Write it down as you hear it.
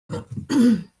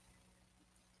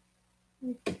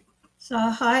So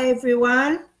hi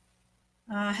everyone.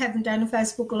 I haven't done a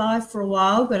Facebook Live for a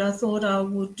while, but I thought I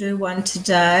would do one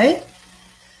today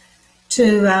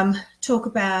to talk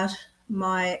about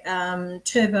my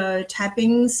turbo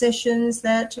tapping sessions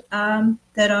that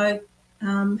I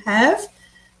have.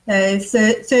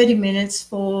 30 minutes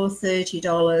for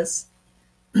 $30.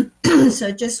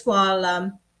 So just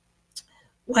while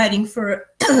waiting for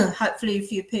hopefully a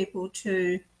few people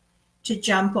to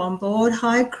jump on board.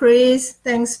 Hi, Chris.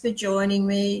 Thanks for joining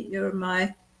me. You're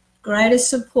my greatest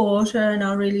supporter, and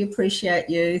I really appreciate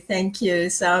you. Thank you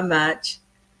so much.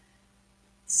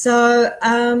 So,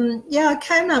 yeah, I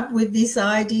came up with this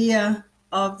idea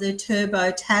of the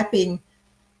turbo tapping,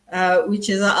 which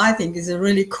is, I think, is a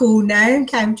really cool name.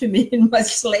 Came to me in my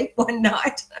sleep one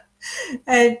night,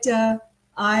 and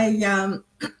I've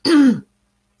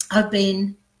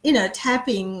been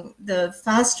tapping the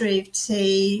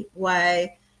FasterEFT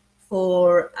way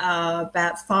for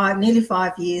about nearly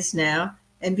 5 years now.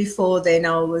 And before then,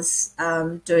 I was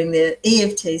doing the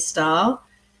EFT style.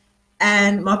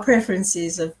 And my preference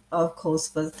is, of course,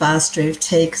 for the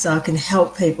FasterEFT because I can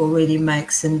help people really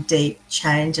make some deep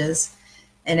changes.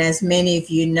 And as many of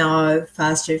you know,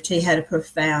 FasterEFT had a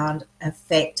profound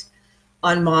effect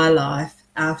on my life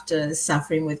after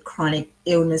suffering with chronic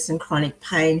illness and chronic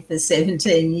pain for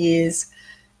 17 years.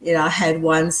 I had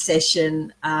one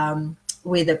session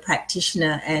with a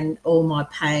practitioner and all my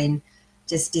pain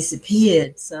just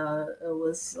disappeared. So it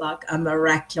was like a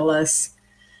miraculous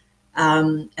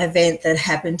event that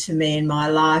happened to me in my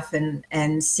life.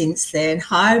 And since then,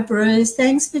 hi, Bruce,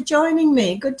 thanks for joining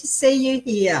me. Good to see you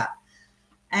here.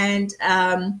 And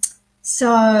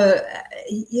so,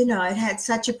 it had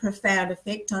such a profound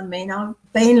effect on me. And I've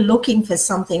been looking for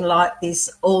something like this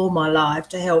all my life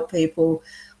to help people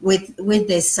with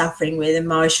their suffering, with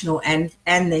emotional and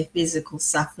their physical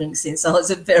suffering since I was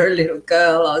a very little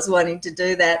girl. I was wanting to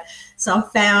do that. So I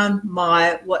found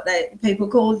what people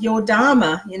call your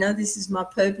Dharma. This is my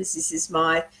purpose. This is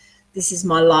my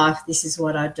life. This is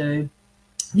what I do.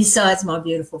 Besides my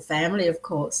beautiful family, of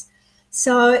course.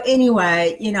 So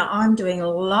anyway, I'm doing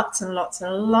lots and lots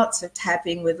and lots of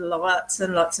tapping with lots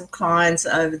and lots of clients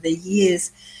over the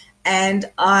years. And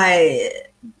I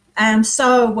am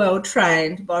so well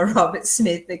trained by Robert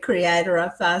Smith, the creator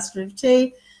of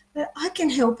FasterEFT, that I can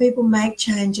help people make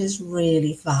changes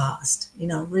really fast,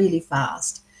 really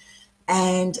fast.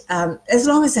 And as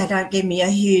long as they don't give me a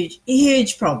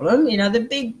huge problem,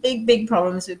 the big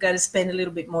problems we've got to spend a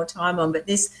little bit more time on. But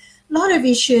this lot of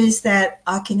issues that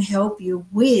I can help you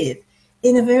with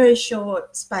in a very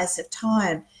short space of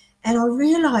time. And I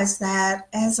realized that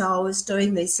as I was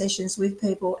doing these sessions with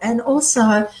people, and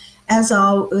also as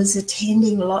I was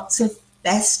attending lots of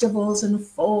festivals and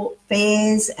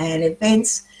fairs and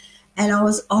events, and I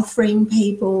was offering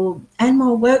people, and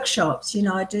my workshops,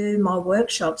 I do my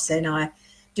workshops and I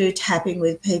do tapping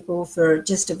with people for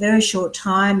just a very short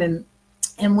time,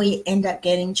 and we end up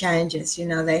getting changes. They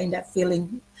end up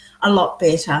feeling a lot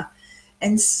better.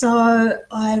 And so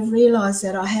I realized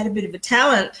that I had a bit of a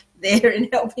talent there in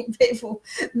helping people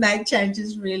make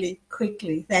changes really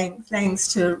quickly,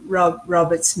 thanks to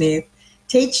Robert Smith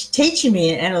teaching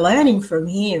me and learning from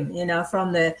him.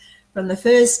 From the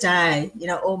first day,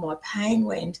 all my pain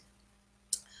went.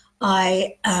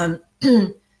 I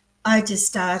just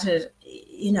started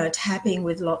tapping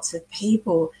with lots of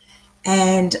people,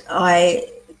 and I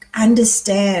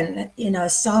understand,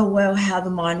 so well how the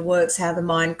mind works, how the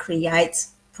mind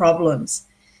creates problems.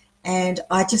 And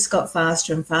I just got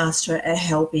faster and faster at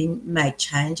helping make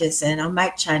changes, and I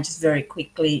make changes very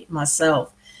quickly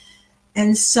myself.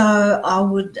 And so I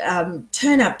would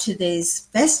turn up to these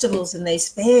festivals and these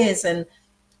fairs and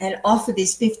offer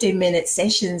these 15-minute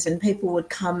sessions, and people would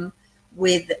come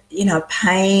with,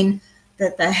 pain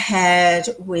that they had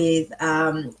with,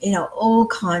 all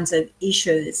kinds of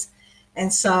issues.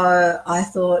 And so I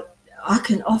thought, I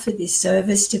can offer this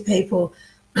service to people.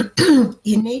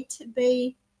 You need to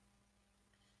be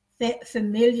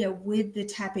familiar with the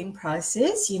tapping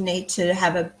process. You need to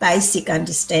have a basic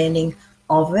understanding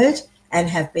of it and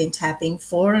have been tapping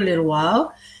for a little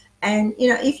while. And,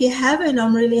 if you haven't,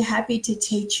 I'm really happy to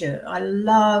teach you. I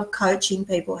love coaching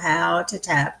people how to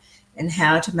tap and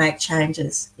how to make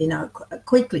changes,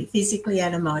 quickly, physically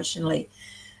and emotionally.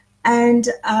 And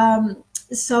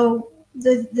so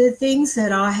the things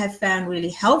that I have found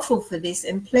really helpful for this,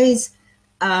 and please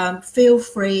feel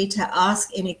free to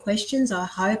ask any questions. I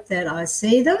hope that I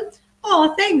see them.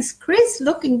 Oh, thanks, Chris.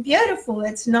 Looking beautiful.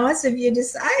 It's nice of you to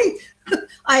say.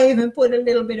 I even put a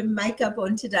little bit of makeup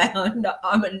on today.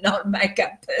 I'm a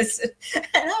non-makeup person. And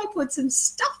I put some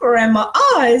stuff around my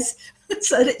eyes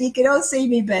so that you can all see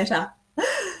me better.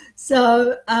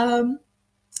 So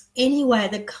anyway,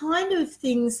 the kind of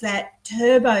things that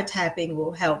turbo tapping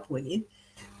will help with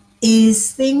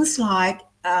is things like,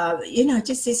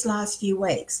 just this last few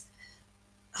weeks,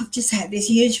 I've just had this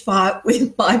huge fight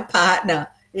with my partner,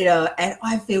 and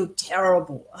I feel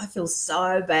terrible. I feel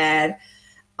so bad.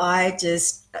 I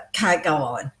just can't go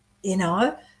on,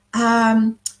 I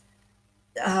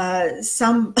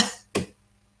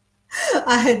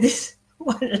had this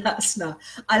one last night.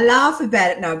 I laugh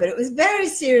about it now, but it was very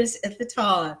serious at the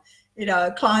time.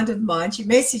 A client of mine, she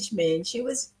messaged me and she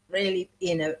was really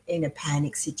in a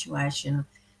panic situation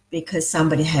because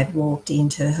somebody had walked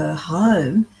into her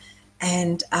home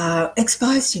and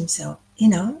exposed himself,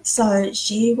 So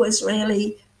she was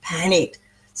really panicked.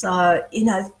 So,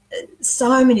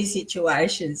 so many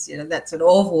situations, that's an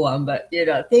awful one, but,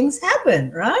 things happen,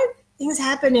 right? Things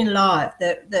happen in life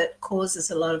that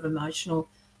causes a lot of emotional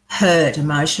hurt,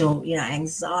 emotional,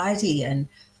 anxiety, and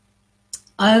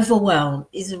overwhelm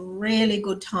is a really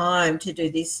good time to do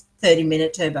this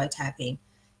 30-minute turbo tapping.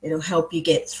 It'll help you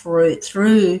get through,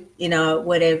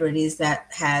 whatever it is that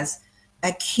has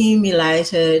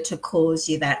accumulated to cause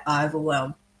you that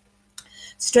overwhelm.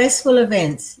 Stressful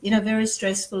events, very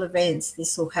stressful events,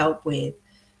 this will help with.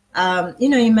 You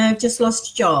may have just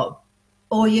lost a job,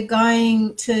 or you're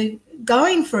going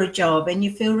for a job and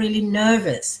you feel really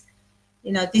nervous.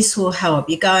 This will help.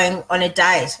 You're going on a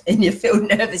date and you feel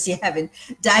nervous, you haven't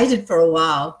dated for a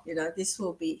while. This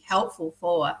will be helpful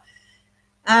for.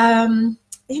 A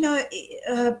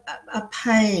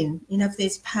pain, if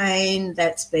there's pain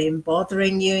that's been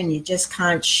bothering you and you just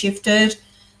can't shift it.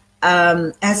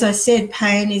 As I said,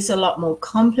 pain is a lot more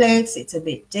complex. It's a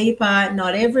bit deeper.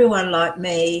 Not everyone like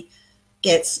me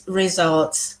gets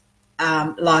results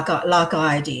like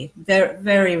I did. Very,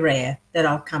 very rare that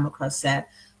I've come across that.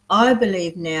 I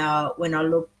believe now, when I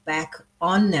look back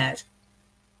on that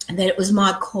it was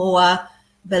my core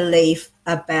belief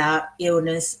about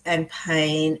illness and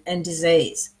pain and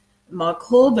disease. My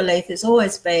core belief has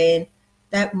always been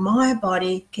that my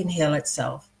body can heal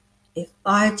itself. If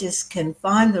I just can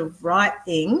find the right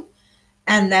thing,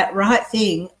 and that right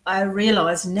thing I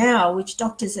realise now, which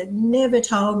doctors had never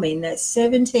told me in that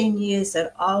 17 years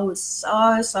that I was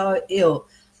so ill,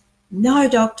 no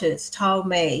doctors told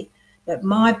me that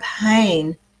my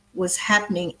pain was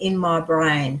happening in my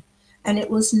brain. And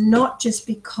it was not just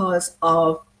because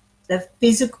of the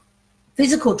physical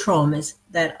traumas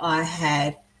that I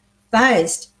had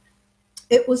faced.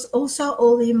 It was also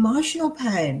all the emotional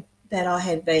pain that I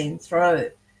had been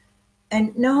through.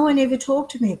 And no one ever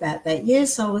talked to me about that.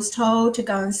 Yes, I was told to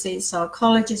go and see a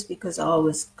psychologist because I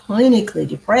was clinically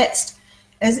depressed,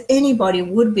 as anybody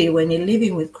would be when you're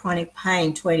living with chronic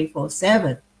pain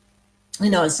 24/7.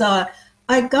 So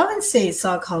I'd go and see a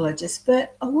psychologist,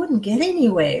 but I wouldn't get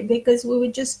anywhere because we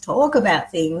would just talk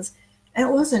about things, and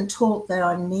it wasn't talk that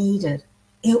I needed.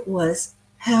 It was,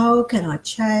 how can I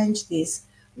change this?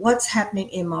 What's happening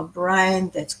in my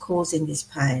brain that's causing this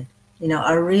pain?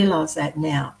 I realise that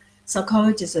now.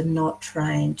 Psychologists are not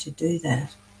trained to do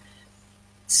that.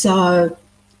 So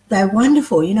they're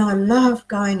wonderful. I love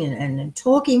going and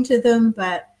talking to them,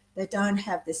 but they don't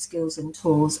have the skills and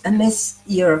tools unless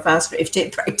you're a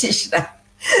FasterEFT practitioner.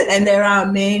 And there are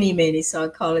many, many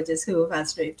psychologists who are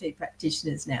FasterEFT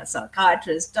practitioners now,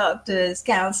 psychiatrists, doctors,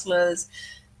 counsellors,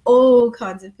 all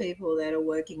kinds of people that are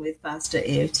working with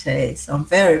FasterEFT. So I'm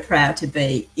very proud to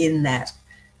be in that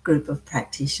group of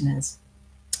practitioners.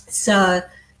 So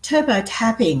turbo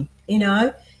tapping,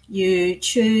 you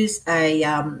choose a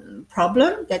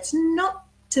problem that's not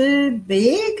too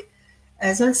big.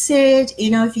 As I said,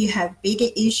 if you have bigger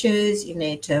issues, you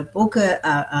need to book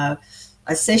a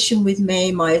session with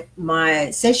me.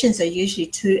 My sessions are usually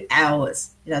 2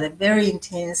 hours. They're very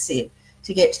intensive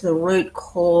to get to the root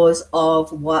cause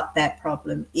of what that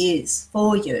problem is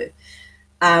for you.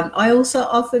 I also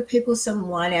offer people some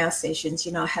 1-hour sessions.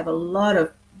 I have a lot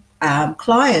of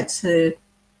clients who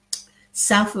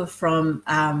suffer from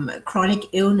chronic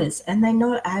illness and they're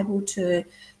not able to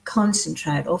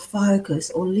concentrate or focus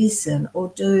or listen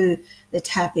or do the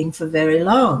tapping for very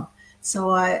long. So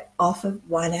I offer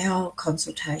 1-hour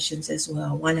consultations as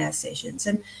well, 1-hour sessions,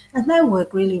 and they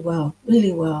work really well,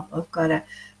 really well. I've got a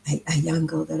young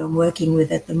girl that I'm working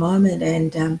with at the moment,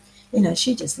 and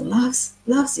she just loves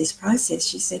this process.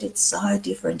 She said it's so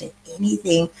different to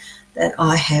anything that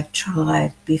I have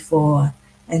tried before,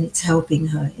 and it's helping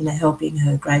her, helping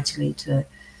her gradually to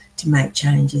make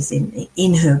changes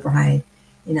in her brain.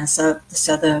 So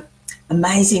the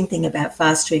amazing thing about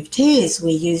FasterEFT is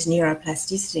we use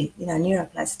neuroplasticity. You know,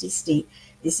 neuroplasticity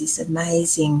is this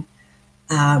amazing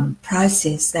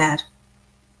process that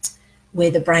where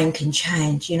the brain can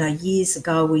change. You know, years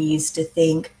ago we used to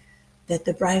think that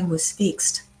the brain was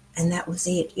fixed and that was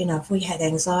it. You know, if we had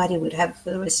anxiety, we'd have it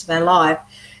for the rest of our life.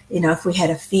 You know, if we had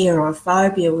a fear or a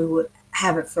phobia, we would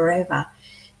have it forever.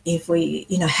 If we,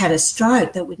 you know, had a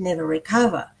stroke, that we'd never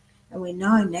recover. And we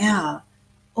know now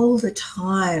all the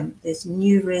time there's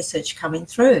new research coming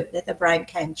through that the brain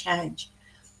can change.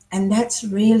 And that's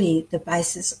really the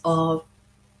basis of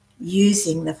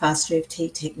using the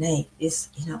FasterEFT technique is,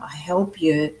 you know, I help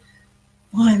you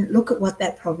look at what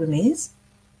that problem is.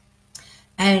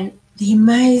 And the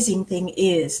amazing thing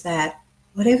is that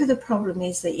whatever the problem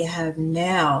is that you have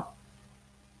now,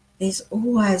 there's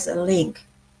always a link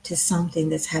to something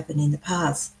that's happened in the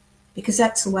past, because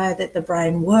that's the way that the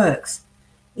brain works.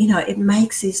 You know, it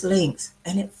makes these links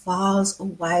and it files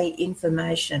away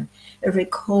information. It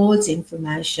records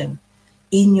information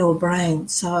in your brain.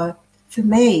 So for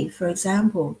me, for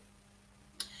example,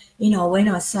 you know, when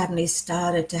I suddenly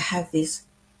started to have this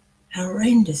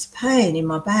horrendous pain in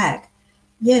my back,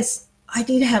 yes, I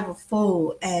did have a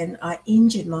fall and I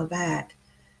injured my back.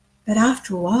 But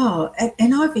after a while,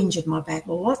 and I've injured my back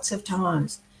lots of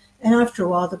times, and after a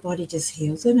while the body just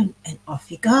heals it and off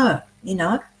you go, you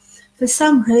know. For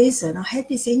some reason, I had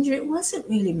this injury. It wasn't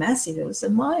really massive. It was a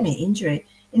minor injury.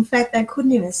 In fact, they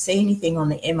couldn't even see anything on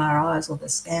the MRIs or the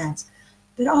scans.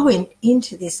 But I went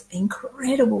into this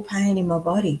incredible pain in my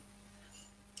body.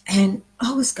 And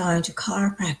I was going to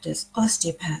chiropractors,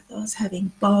 osteopath, I was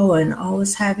having Bowen, I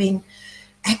was having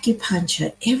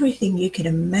acupuncture, everything you can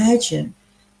imagine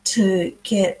to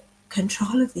get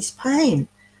control of this pain.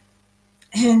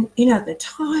 And, you know, at the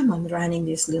time I'm running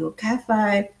this little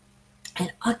cafe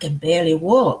and I can barely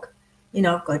walk. You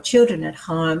know, I've got children at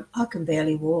home, I can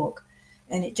barely walk.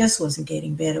 And it just wasn't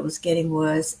getting better, it was getting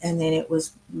worse, and then it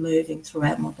was moving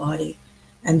throughout my body.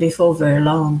 And before very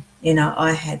long, you know,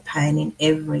 I had pain in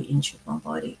every inch of my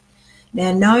body.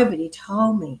 Now, nobody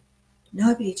told me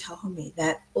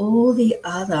that all the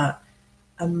other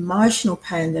emotional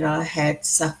pain that I had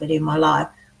suffered in my life,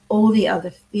 all the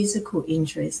other physical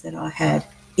injuries that I had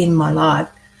in my life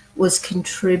was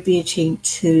contributing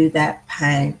to that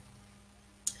pain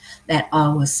that I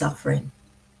was suffering.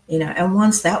 You know, and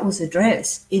once that was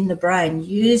addressed in the brain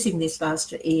using this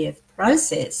FasterEFT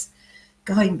process,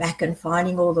 going back and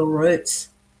finding all the roots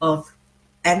of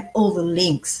and all the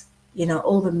links, you know,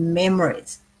 all the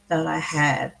memories that I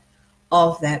had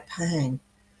of that pain,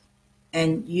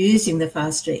 and using the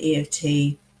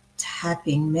FasterEFT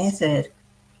tapping method,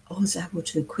 I was able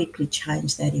to quickly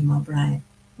change that in my brain.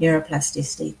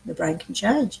 Neuroplasticity, the brain can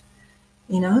change,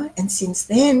 you know, and since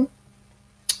then,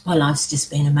 my life's just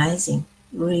been amazing,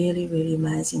 really, really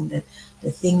amazing.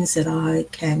 The things that I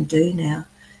can do now.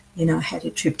 You know, I had a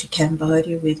trip to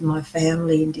Cambodia with my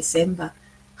family in December.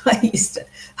 I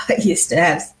used to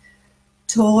have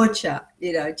torture,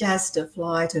 you know, just to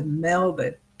fly to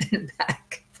Melbourne and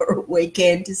back for a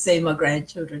weekend to see my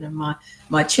grandchildren and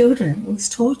my children. It was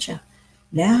torture.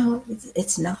 Now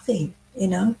it's nothing, you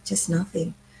know, just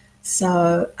nothing.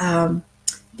 So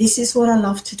this is what I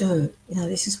love to do. You know,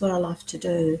 this is what I love to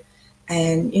do.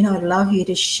 And, you know, I'd love you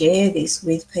to share this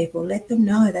with people. Let them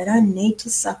know they don't need to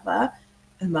suffer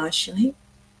emotionally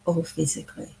or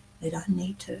physically. They don't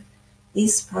need to.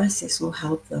 This process will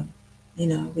help them, you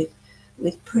know,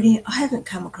 with pretty, I haven't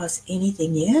come across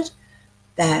anything yet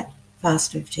that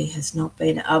FasterEFT has not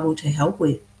been able to help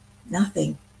with.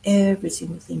 Nothing. Every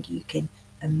single thing you can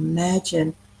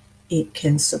imagine, it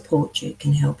can support you, it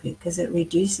can help you, because it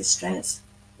reduces stress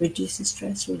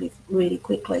really, really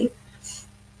quickly,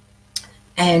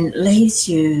 and leaves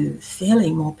you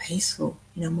feeling more peaceful,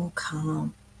 you know, more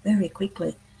calm very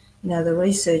quickly. You know, the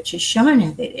research has shown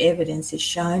now, that evidence has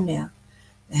shown now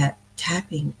that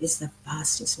tapping is the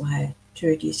fastest way to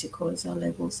reduce your cortisol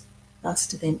levels,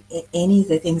 faster than any of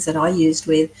the things that I used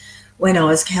with when I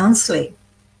was counselling.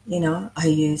 You know, I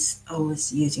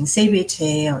was using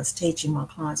CBT, I was teaching my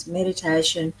clients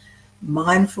meditation,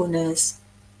 mindfulness,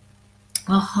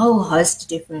 a whole host of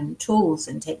different tools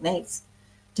and techniques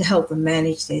to help them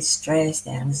manage their stress,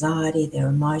 their anxiety, their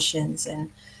emotions,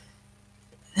 and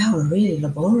they were really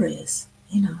laborious.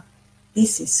 You know,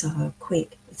 this is so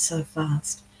quick, it's so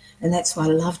fast, and that's why I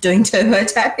love doing turbo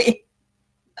tapping.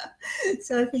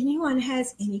 So if anyone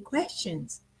has any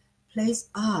questions, please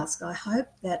ask. I hope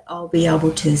that I'll be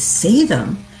able to see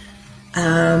them.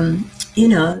 You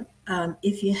know,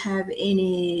 if you have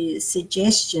any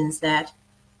suggestions that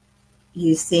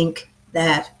you think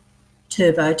that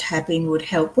turbo tapping would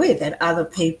help with, that other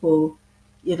people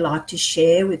you'd like to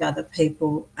share with other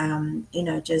people, you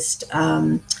know, just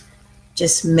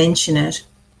mention it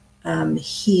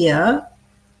here.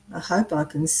 I hope I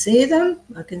can see them.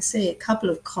 I can see a couple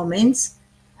of comments.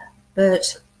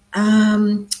 But,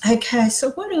 okay,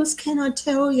 so what else can I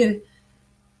tell you?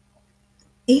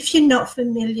 If you're not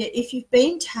familiar, if you've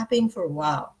been tapping for a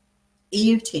while,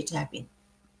 EFT tapping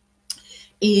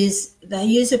is they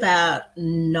use about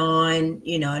 9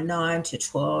 to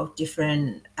 12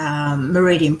 different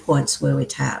meridian points where we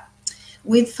tap.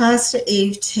 With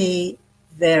FasterEFT,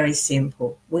 very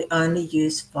simple. We only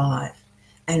use 5,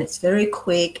 and it's very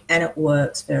quick and it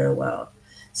works very well.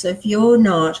 So if you're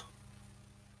not,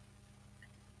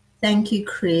 thank you,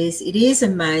 Chris. It is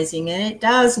amazing and it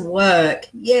does work.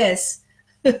 Yes.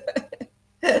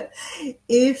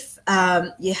 If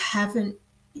you haven't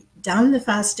done the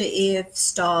FasterEFT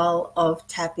style of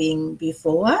tapping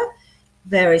before,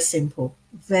 very simple,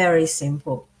 very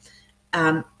simple.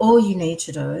 All you need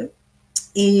to do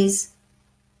is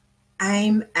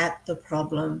aim at the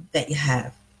problem that you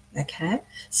have, okay?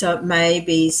 So it may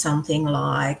be something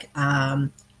like,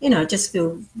 you know, just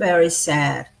feel very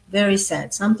sad, very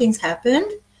sad. Something's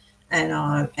happened and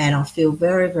I feel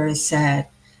very, very sad.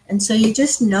 And so you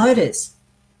just notice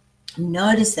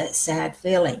that sad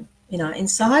feeling, you know,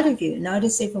 inside of you.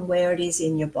 Notice even where it is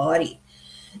in your body.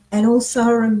 And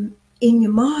also in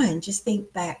your mind, just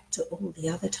think back to all the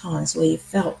other times where you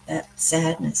felt that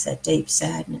sadness, that deep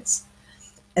sadness.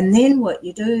 And then what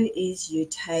you do is you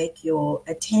take your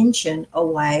attention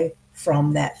away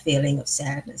from that feeling of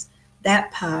sadness.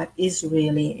 That part is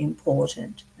really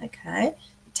important, okay?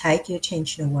 Take your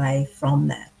attention away from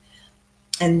that.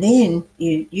 And then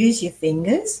you use your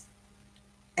fingers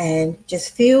and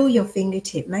just feel your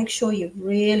fingertip. Make sure you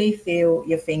really feel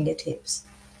your fingertips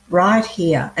right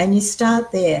here. And you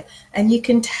start there. And you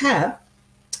can tap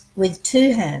with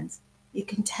 2 hands. You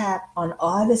can tap on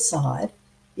either side.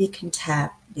 You can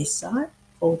tap this side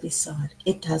or this side.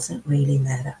 It doesn't really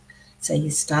matter. So you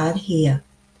start here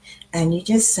and you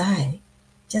just say,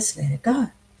 just let it go.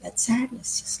 That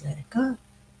sadness, just let it go.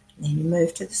 And then you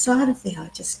move to the side of the eye.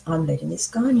 I'm letting this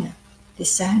go now.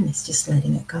 This sadness, just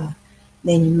letting it go.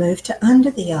 Then you move to under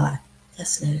the eye.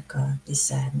 Just let it go. This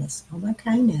sadness, I'm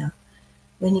okay now.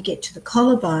 When you get to the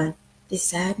collarbone, this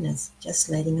sadness, just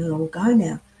letting it all go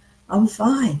now. I'm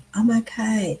fine. I'm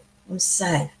okay. I'm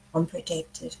safe. I'm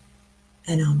protected.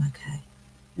 And I'm okay.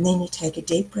 And then you take a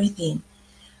deep breath in.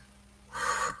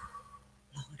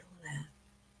 Blow it all out.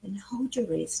 And hold your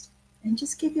wrist. And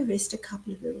just give your wrist a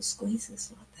couple of little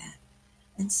squeezes like that.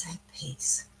 And say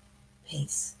peace,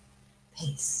 peace,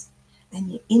 peace.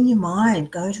 And in your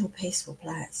mind, go to a peaceful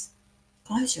place.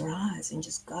 Close your eyes and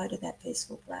just go to that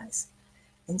peaceful place.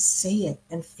 And see it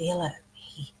and feel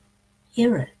it.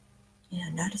 Hear it. You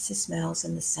know, notice the smells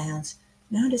and the sounds.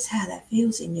 Notice how that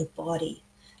feels in your body.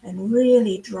 And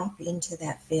really drop into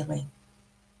that feeling.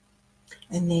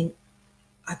 And then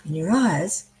open your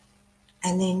eyes.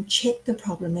 And then check the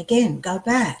problem again. Go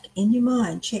back in your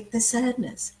mind, check the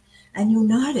sadness. And you'll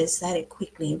notice that it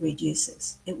quickly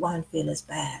reduces. It won't feel as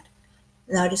bad.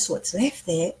 Notice what's left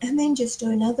there and then just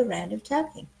do another round of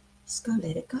tapping. Just go,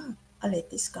 let it go. I let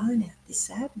this go now. This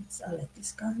sadness, I let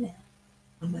this go now.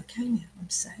 I'm okay now. I'm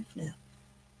safe now.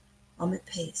 I'm at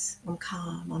peace. I'm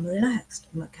calm. I'm relaxed.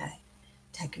 I'm okay.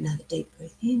 Take another deep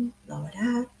breath in, blow it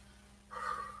out,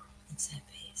 and say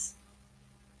peace.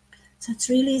 So it's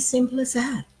really as simple as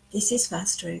that. This is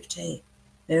FasterEFT.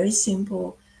 Very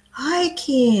simple. Hi,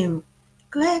 Kim.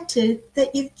 Glad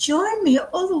that you've joined me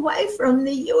all the way from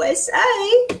the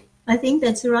USA. I think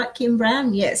that's right, Kim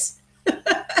Brown. Yes.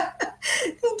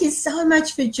 Thank you so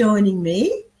much for joining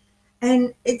me.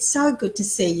 And it's so good to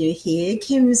see you here.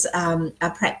 Kim's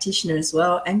a practitioner as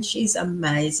well, and she's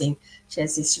amazing. She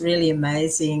has this really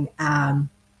amazing,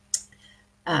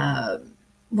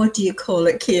 what do you call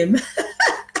it, Kim?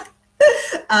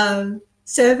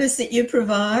 Service that you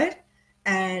provide.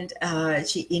 And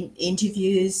she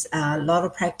interviews a lot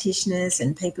of practitioners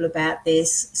and people about their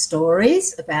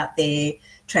stories, about their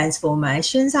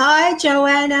transformations. Hi,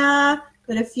 Joanna.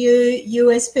 Got a few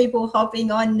US people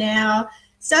hopping on now.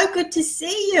 So good to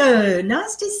see you.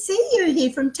 Nice to see you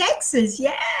here from Texas.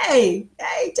 Yay.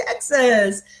 Yay,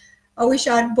 Texas. I wish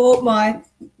I'd bought my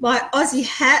Aussie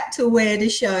hat to wear to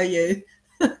show you.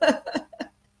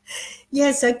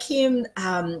 Yeah, so Kim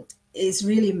is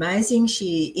really amazing.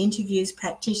 She interviews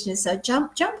practitioners. So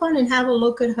jump on and have a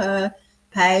look at her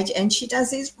page. And she does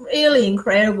these really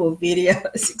incredible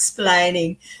videos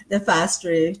explaining the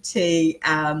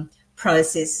FasterEFT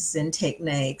processes and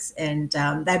techniques. And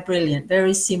they're brilliant,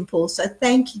 very simple. So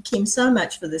thank you, Kim, so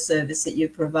much for the service that you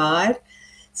provide.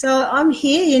 So I'm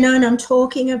here, you know, and I'm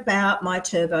talking about my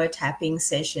turbo tapping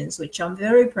sessions, which I'm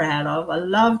very proud of. I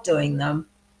love doing them,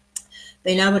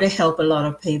 been able to help a lot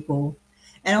of people.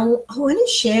 And I want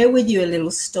to share with you a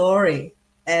little story.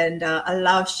 And I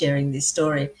love sharing this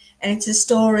story. And it's a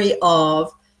story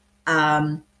of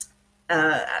um,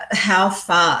 how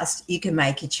fast you can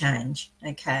make a change.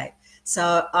 Okay.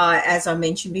 So as I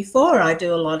mentioned before, I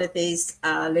do a lot of these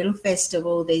little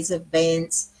festival, these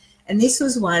events, and this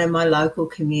was one in my local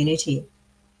community.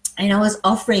 And I was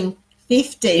offering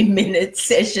 15-minute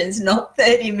sessions, not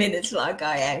 30 minutes like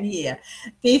I am here,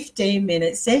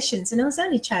 15-minute sessions. And I was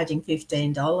only charging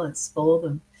 $15 for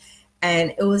them.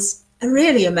 And it was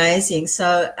really amazing.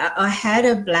 So I had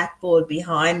a blackboard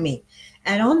behind me.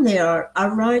 And on there, I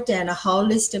wrote down a whole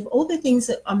list of all the things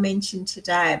that I mentioned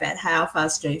today about how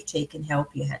FasterEFT can help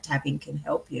you, how tapping can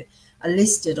help you. I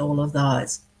listed all of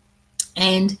those.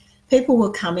 And people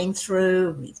were coming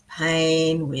through with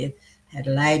pain, had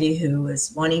a lady who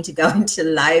was wanting to go into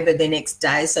labour the next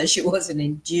day so she wasn't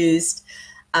induced,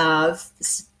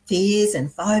 fears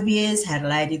and phobias, had a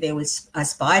lady there with a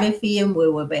spider fear, and we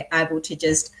were able to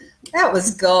just, that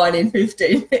was gone in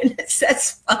 15 minutes, that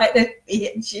spider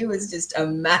fear. She was just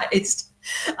amazed.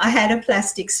 I had a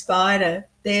plastic spider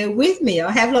there with me.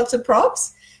 I have lots of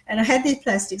props, and I had this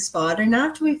plastic spider, and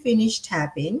after we finished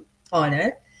tapping on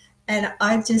it, and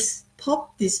I just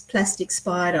popped this plastic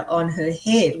spider on her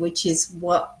head, which is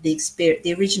what the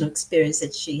original experience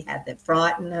that she had that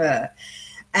frightened her.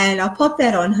 And I popped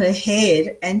that on her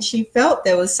head, and she felt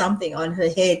there was something on her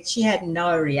head. She had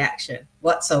no reaction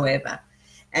whatsoever.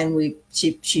 And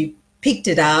she picked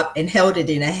it up and held it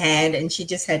in her hand, and she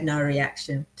just had no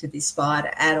reaction to this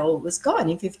spider at all. It was gone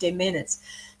in 15 minutes.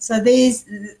 So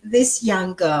this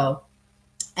young girl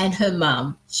and her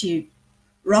mum, she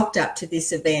rocked up to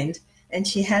this event, and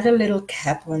she had a little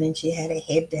cap on, and she had her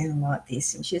head down like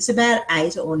this, and she was about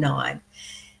 8 or 9.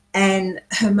 And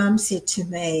her mum said to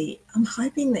me, I'm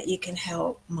hoping that you can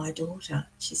help my daughter.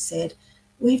 She said,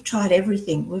 we've tried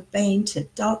everything. We've been to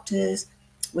doctors.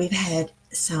 We've had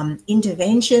some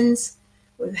interventions.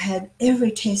 We've had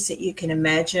every test that you can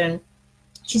imagine.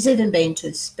 She's even been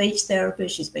to speech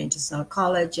therapist. She's been to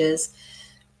psychologists.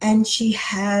 And she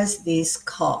has this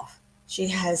cough. She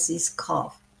has this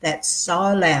cough that's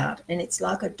so loud, and it's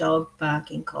like a dog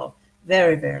barking cough,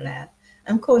 very, very loud.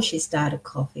 And of course, she started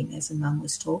coughing as her mum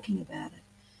was talking about it.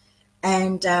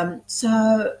 And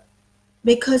so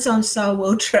because I'm so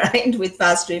well trained with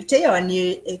FasterEFT, I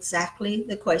knew exactly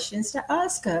the questions to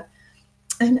ask her.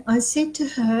 And I said to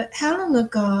her, how long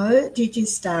ago did you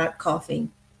start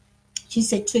coughing? She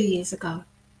said 2 years ago.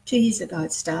 2 years ago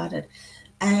it started.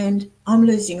 And I'm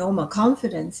losing all my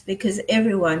confidence because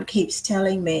everyone keeps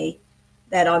telling me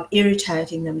that I'm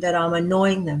irritating them, that I'm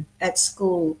annoying them at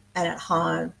school and at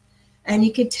home. And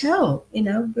you could tell, you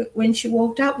know, when she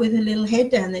walked up with her little head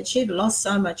down that she'd lost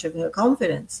so much of her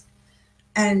confidence.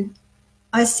 And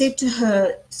I said to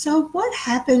her, so what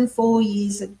happened 4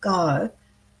 years ago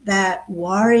that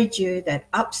worried you, that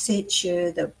upset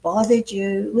you, that bothered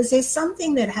you? Was there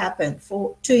something that happened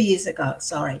 2 years ago?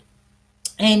 Sorry.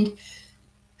 And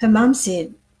her mum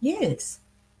said, yes.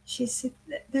 She said,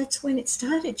 that's when it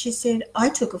started. She said, I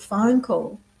took a phone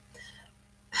call.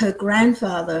 Her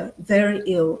grandfather, very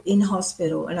ill, in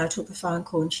hospital, and I took the phone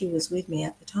call, and she was with me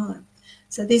at the time.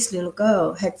 So this little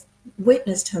girl had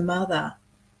witnessed her mother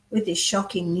with this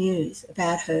shocking news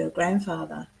about her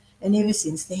grandfather, and ever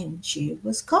since then she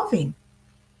was coughing.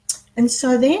 And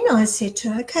so then I said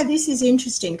to her, okay, this is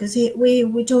interesting because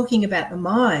we're talking about the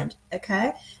mind,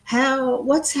 okay?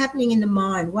 What's happening in the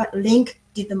mind? What link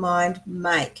did the mind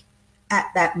make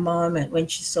at that moment when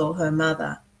she saw her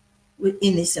mother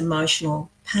in this emotional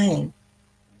pain?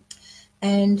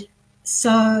 And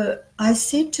so I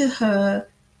said to her,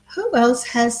 who else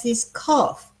has this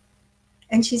cough?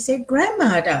 And she said,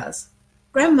 Grandma does.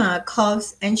 Grandma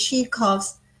coughs, and she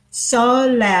coughs so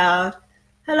loud.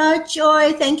 Hello,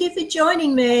 Joy. Thank you for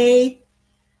joining me.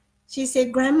 She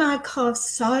said, Grandma coughs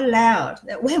so loud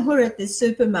that when we're at the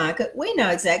supermarket, we know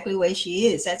exactly where she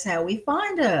is. That's how we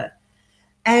find her.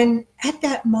 And at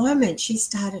that moment, she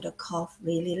started to cough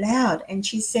really loud. And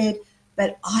she said,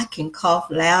 but I can cough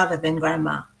louder than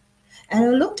Grandma. And I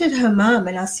looked at her mum,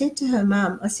 and I said to her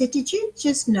mum, I said, did you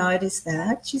just notice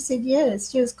that? She said,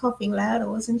 yes. She was coughing louder,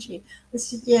 wasn't she? I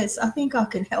said, yes, I think I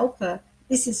can help her.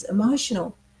 This is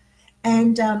emotional.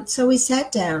 And so we sat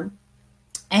down,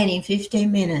 and in 15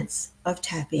 minutes of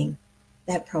tapping,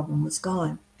 that problem was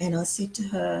gone. And I said to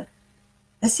her,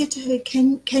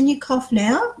 can you cough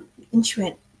now? And she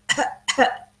went,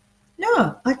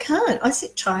 no, I can't. I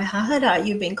said, try harder.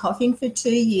 You've been coughing for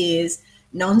 2 years.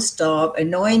 nonstop,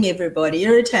 annoying everybody,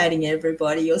 irritating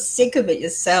everybody. You're sick of it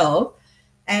yourself.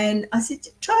 And I said,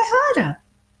 try harder.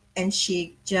 And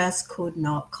she just could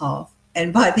not cough.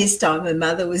 And by this time, her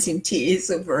mother was in tears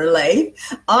of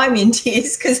relief. I'm in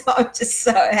tears because I'm just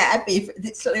so happy for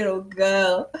this little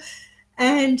girl.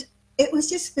 And it was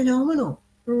just phenomenal,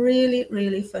 really,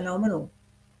 really phenomenal.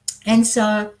 And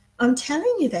so I'm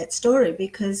telling you that story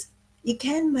because you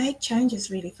can make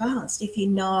changes really fast if you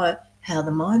know how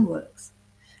the mind works.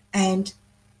 And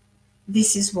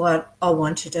this is what I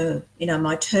want to do. You know,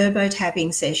 my turbo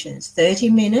tapping sessions,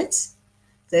 30 minutes,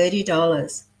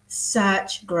 $30.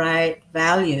 Such great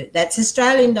value. That's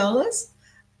Australian dollars.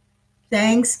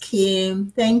 Thanks,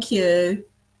 Kim. Thank you.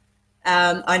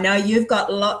 I know you've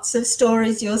got lots of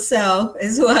stories yourself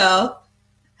as well.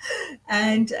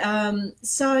 And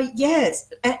so, yes,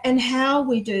 and how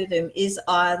we do them is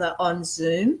either on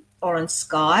Zoom or on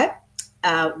Skype,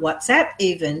 WhatsApp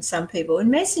even, some people,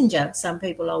 and Messenger, some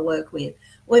people I work with.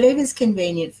 Whatever's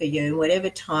convenient for you, whatever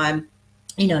time,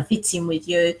 you know, fits in with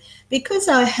you. Because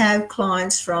I have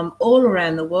clients from all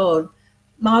around the world,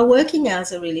 my working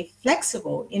hours are really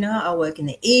flexible. You know, I work in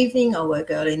the evening, I work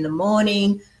early in the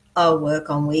morning, I work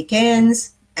on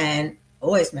weekends, and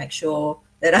always make sure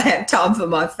that I have time for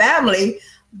my family,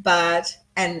 but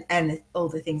and all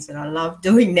the things that I love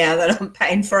doing now that I'm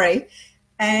pain-free.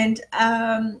 And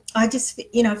I just,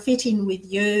 you know, fit in with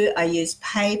you. I use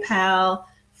PayPal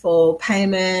for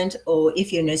payment, or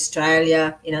if you're in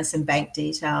Australia, you know, some bank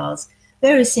details.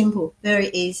 Very simple, very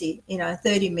easy, you know,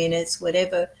 30 minutes,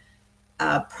 whatever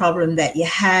problem that you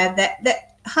have.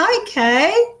 Hi,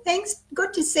 Kay. Thanks.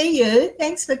 Good to see you.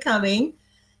 Thanks for coming.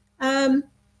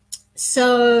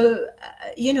 So,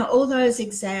 you know, all those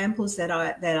examples that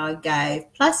I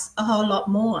gave, plus a whole lot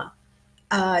more.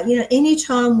 You know, any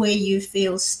time where you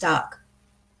feel stuck,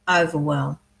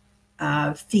 overwhelmed,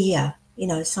 fear, you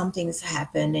know, something's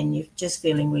happened and you're just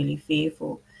feeling really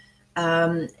fearful.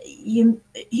 You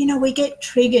know, we get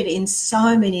triggered in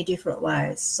so many different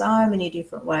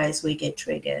ways we get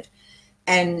triggered.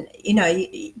 And, you know,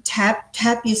 you tap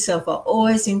yourself. I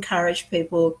always encourage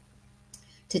people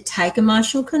to take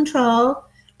emotional control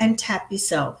and tap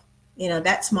yourself. You know,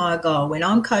 that's my goal. When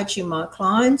I'm coaching my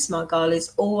clients, my goal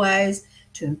is always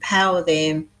to empower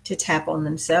them to tap on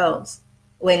themselves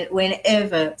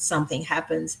whenever something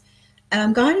happens. And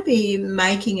I'm going to be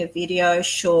making a video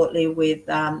shortly with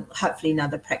hopefully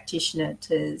another practitioner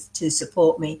to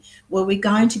support me, where we're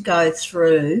going to go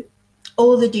through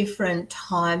all the different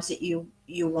times that you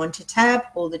want to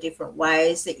tap, all the different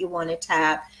ways that you want to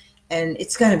tap. And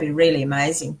it's going to be really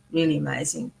amazing,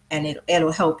 and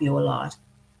it'll help you a lot.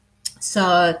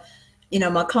 So, you know,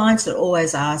 my clients are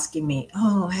always asking me,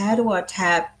 oh, how do I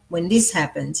tap when this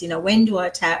happens? You know, when do I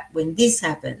tap when this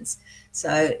happens?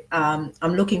 So I'm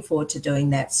looking forward to doing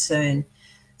that soon.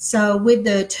 So with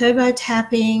the turbo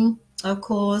tapping, of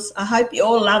course, I hope you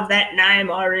all love that name.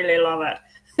 I really love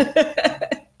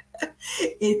it.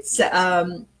 It's,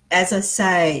 as I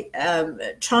say,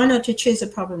 try not to choose a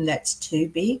problem that's too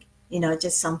big, you know,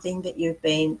 just something that you've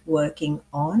been working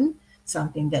on,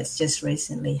 something that's just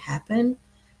recently happened.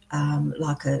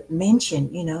 Like I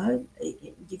mentioned, you know,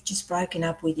 you've just broken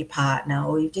up with your partner,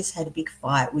 or you've just had a big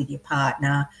fight with your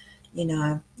partner. You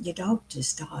know, your dog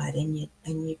just died, and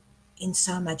you're in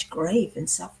so much grief and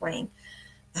suffering.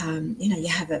 You know, you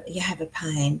have a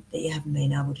pain that you haven't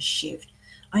been able to shift.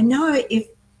 I know if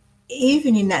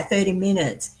even in that 30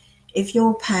 minutes, if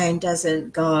your pain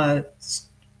doesn't go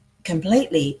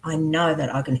completely, I know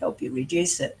that I can help you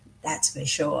reduce it. That's for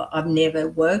sure. I've never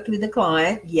worked with a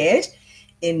client yet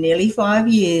in nearly 5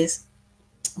 years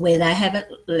where they haven't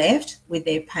left with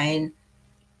their pain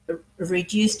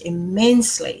reduced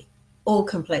immensely or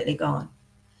completely gone.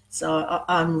 So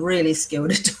I'm really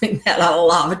skilled at doing that. I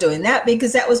love doing that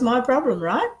because that was my problem,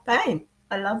 right? Pain.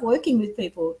 I love working with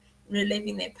people,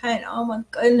 relieving their pain. Oh my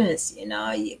goodness, you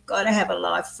know, you've got to have a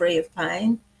life free of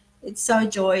pain. It's so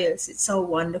joyous. It's so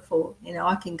wonderful. You know,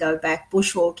 I can go back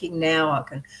bushwalking now. I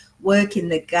can work in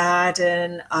the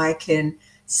garden. I can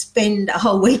spend a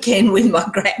whole weekend with my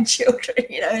grandchildren,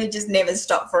 you know, just never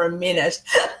stop for a minute.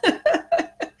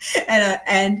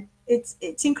 and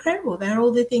it's incredible. They're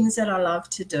all the things that I love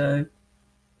to do.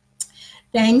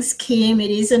 Thanks, Kim. It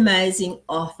is amazing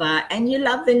offer. And you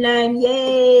love the name.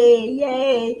 Yay,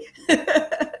 yay.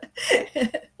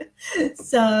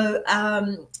 So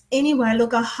anyway,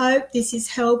 look, I hope this has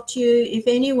helped you. If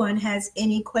anyone has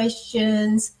any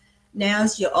questions,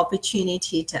 now's your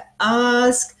opportunity to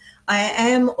ask. I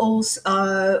am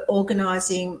also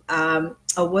organising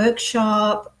a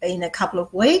workshop in a couple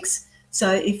of weeks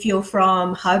So if you're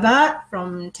from Hobart,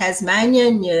 from Tasmania,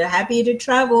 and you're happy to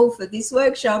travel for this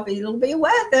workshop, it'll be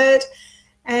worth it.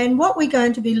 And what we're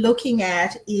going to be looking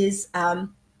at is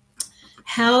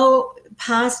how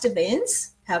past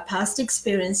events, how past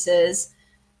experiences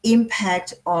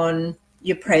impact on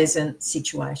your present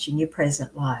situation, your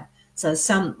present life. So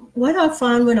what I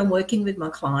find when I'm working with my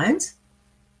clients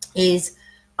is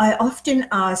I often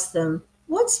ask them,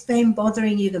 what's been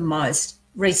bothering you the most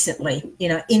recently,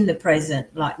 in the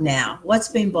present, like now? What's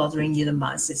been bothering you the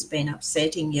most? It's been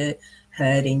upsetting you,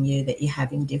 hurting you, that you're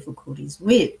having difficulties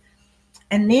with.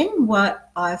 And then what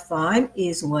I find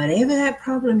is whatever that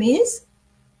problem is,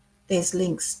 there's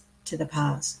links to the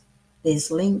past.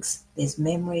 There's links, there's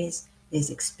memories, there's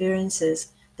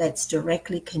experiences that's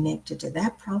directly connected to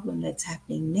that problem that's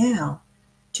happening now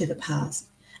to the past.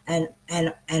 And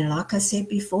like I said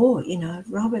before,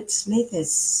 Robert Smith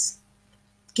has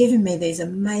given me these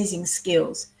amazing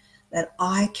skills that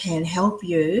I can help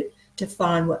you to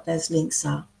find what those links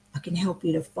are. I can help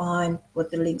you to find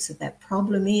what the links of that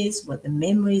problem is, what the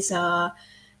memories are,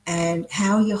 and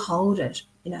how you hold it,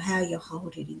 how you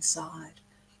hold it inside.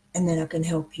 And then I can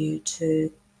help you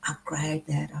to upgrade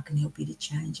that. I can help you to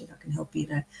change it. I can help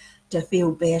you to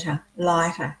feel better,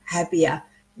 lighter, happier.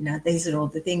 These are all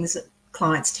the things that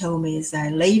clients tell me as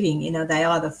they're leaving. They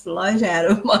either float out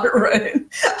of my room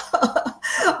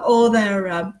or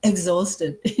they're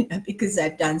exhausted, because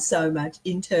they've done so much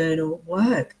internal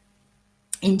work,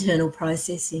 internal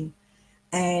processing.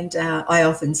 And I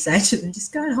often say to them,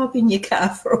 just go and hop in your car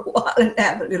for a while and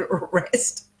have a little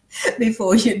rest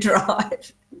before you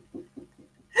drive.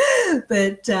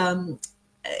 But,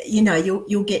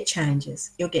 you'll get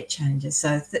changes. You'll get changes.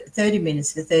 So 30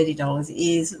 minutes for $30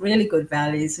 is really good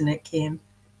value, isn't it, Kim?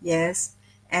 Yes.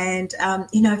 And,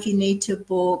 if you need to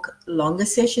book longer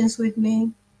sessions with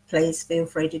me, please feel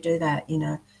free to do that.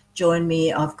 Join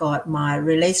me. I've got my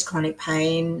Release Chronic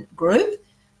Pain group.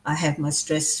 I have my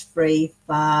Stress-Free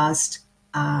Fast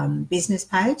business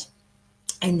page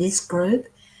and this group.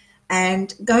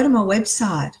 And go to my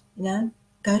website,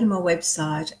 go to my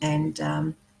website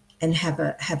and have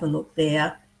a look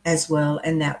there as well,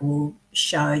 and that will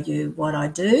show you what I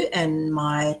do and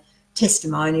my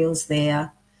testimonials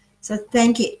there. So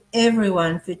thank you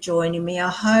everyone for joining me. I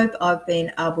hope I've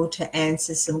been able to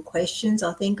answer some questions.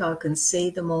 I think I can see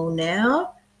them all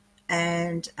now.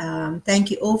 And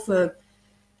thank you all for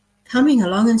coming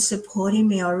along and supporting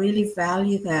me. I really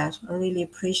value that. I really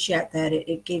appreciate that.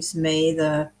 It gives me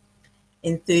the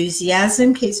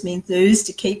enthusiasm, keeps me enthused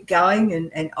to keep going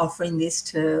and offering this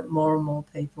to more and more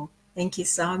people. Thank you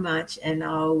so much, and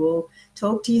I will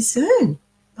talk to you soon.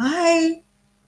 Bye.